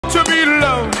to be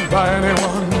loved by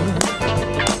anyone.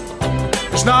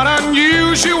 It's not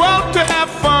unusual to have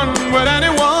fun with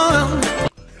anyone.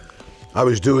 I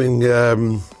was doing,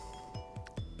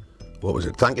 what was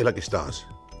it? Thank You Lucky Stars,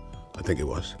 I think it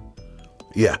was.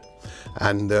 Yeah,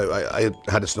 and I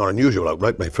had It's Not Unusual out,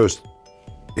 right? My first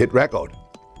hit record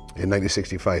in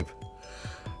 1965.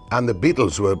 And the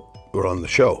Beatles were on the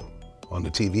show, on the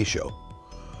TV show.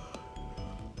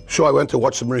 So I went to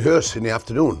watch them rehearse in the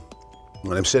afternoon.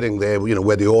 And I'm sitting there, you know,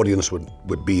 where the audience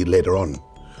would be later on,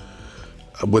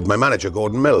 with my manager,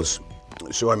 Gordon Mills.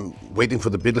 So I'm waiting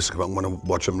for the Beatles to come out and want to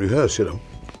watch them rehearse, you know.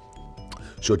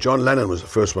 So John Lennon was the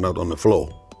first one out on the floor.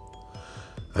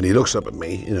 And he looks up at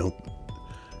me, you know,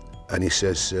 and he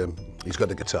says, he's got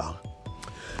the guitar.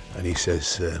 And he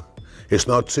says, it's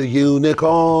not a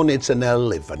unicorn, it's an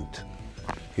elephant.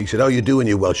 He said, how you doing,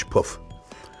 you Welsh puff?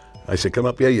 I said, come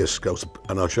up here, you scouse,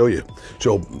 and I'll show you.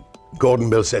 So Gordon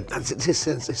Mills said, that's his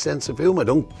sense of humour,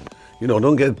 don't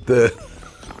get the...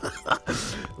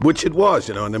 Which it was,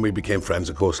 you know, and then we became friends,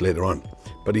 of course, later on.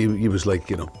 But he was like,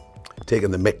 you know,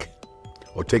 taking the mick,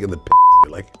 or taking the if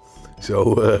you like.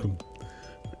 So,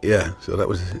 yeah, so that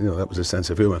was, you know, that was a sense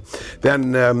of humour.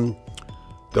 Then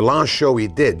the last show he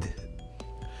did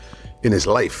in his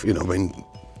life, you know, I mean,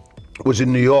 was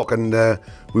in New York, and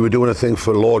we were doing a thing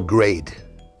for Lord Grade.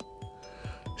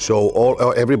 So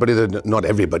everybody that, not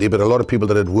everybody, but a lot of people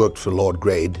that had worked for Lord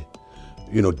Grade,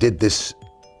 you know, did this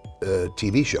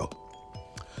TV show.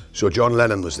 So John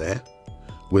Lennon was there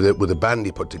with a band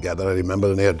he put together. I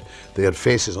remember, and they had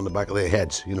faces on the back of their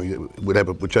heads. You know,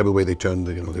 whichever way they turned,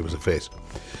 you know, there was a face.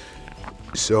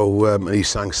 So he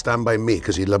sang "Stand By Me"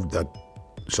 because he loved that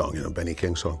song, you know, Benny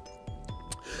King's song.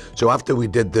 So after we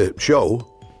did the show,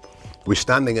 we're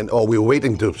standing we were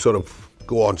waiting to sort of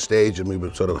go on stage, and we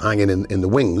were sort of hanging in the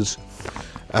wings,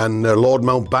 and Lord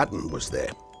Mountbatten was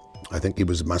there. I think he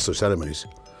was the Master of Ceremonies.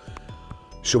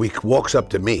 So he walks up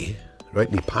to me, right,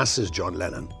 and he passes John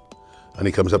Lennon, and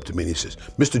he comes up to me and he says,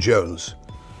 Mr. Jones,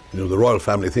 you know, the royal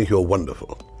family think you're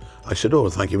wonderful. I said, oh,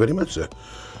 thank you very much, sir.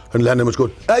 And Lennon was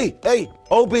going, hey,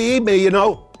 OBE me, you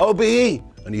know, OBE.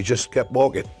 And he just kept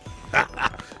walking.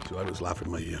 So I was laughing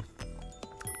my ear.